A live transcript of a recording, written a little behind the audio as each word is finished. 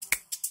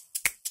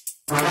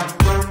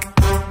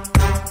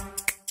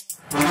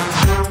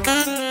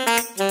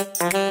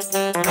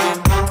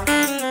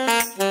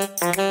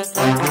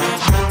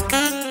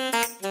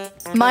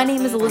My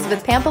name is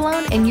Elizabeth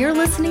Pampalone, and you're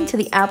listening to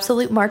the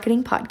Absolute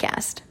Marketing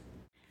Podcast.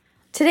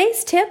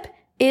 Today's tip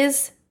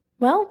is,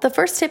 well, the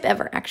first tip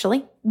ever,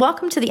 actually.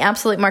 Welcome to the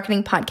Absolute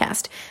Marketing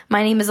Podcast.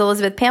 My name is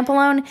Elizabeth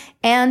Pampalone,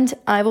 and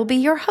I will be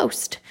your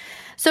host.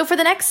 So for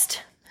the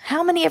next,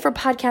 how many ever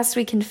podcasts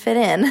we can fit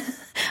in,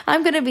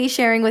 I'm going to be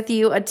sharing with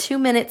you a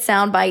 2-minute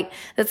soundbite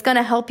that's going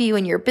to help you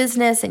in your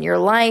business, in your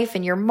life,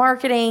 in your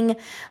marketing,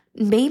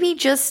 maybe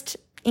just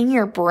in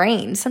your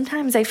brain.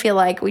 Sometimes I feel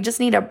like we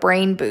just need a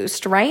brain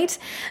boost, right?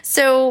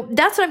 So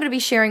that's what I'm going to be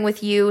sharing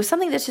with you,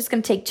 something that's just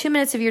going to take 2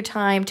 minutes of your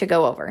time to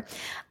go over.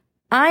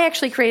 I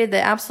actually created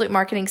the Absolute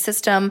Marketing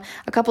System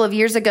a couple of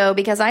years ago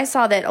because I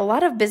saw that a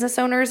lot of business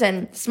owners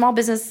and small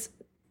business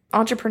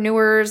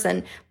entrepreneurs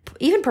and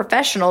even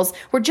professionals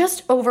were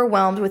just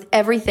overwhelmed with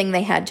everything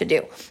they had to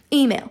do.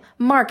 Email,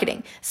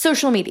 marketing,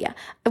 social media,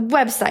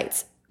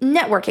 websites,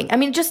 networking. I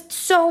mean, just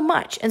so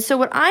much. And so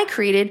what I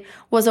created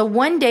was a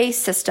 1-day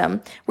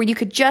system where you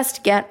could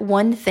just get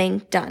one thing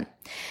done.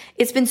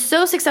 It's been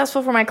so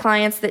successful for my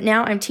clients that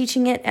now I'm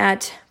teaching it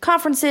at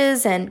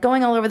conferences and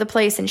going all over the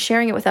place and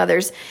sharing it with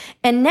others.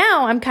 And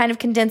now I'm kind of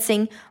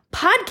condensing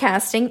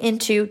podcasting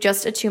into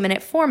just a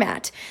 2-minute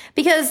format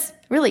because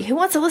really, who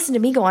wants to listen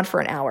to me go on for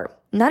an hour?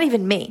 Not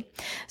even me.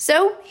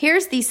 So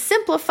here's the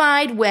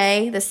simplified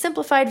way, the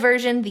simplified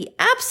version, the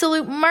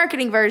absolute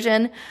marketing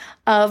version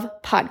of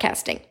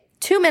podcasting.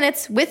 2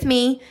 minutes with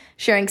me,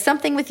 sharing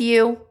something with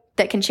you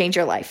that can change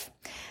your life.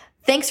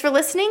 Thanks for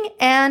listening,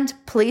 and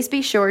please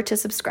be sure to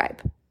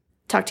subscribe.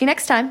 Talk to you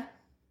next time.